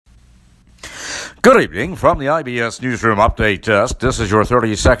Good evening from the IBS Newsroom Update Desk. This is your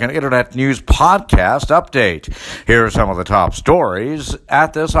 30-second Internet News Podcast Update. Here are some of the top stories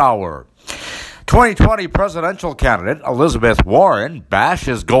at this hour. 2020 presidential candidate Elizabeth Warren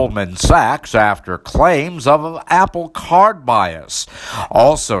bashes Goldman Sachs after claims of Apple Card bias.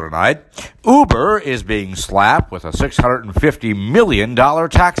 Also tonight, Uber is being slapped with a $650 million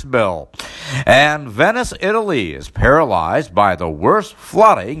tax bill. And Venice, Italy is paralyzed by the worst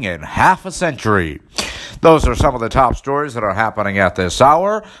flooding in half a century. Those are some of the top stories that are happening at this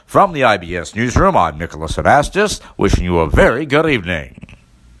hour. From the IBS Newsroom, I'm Nicholas Anastas, wishing you a very good evening.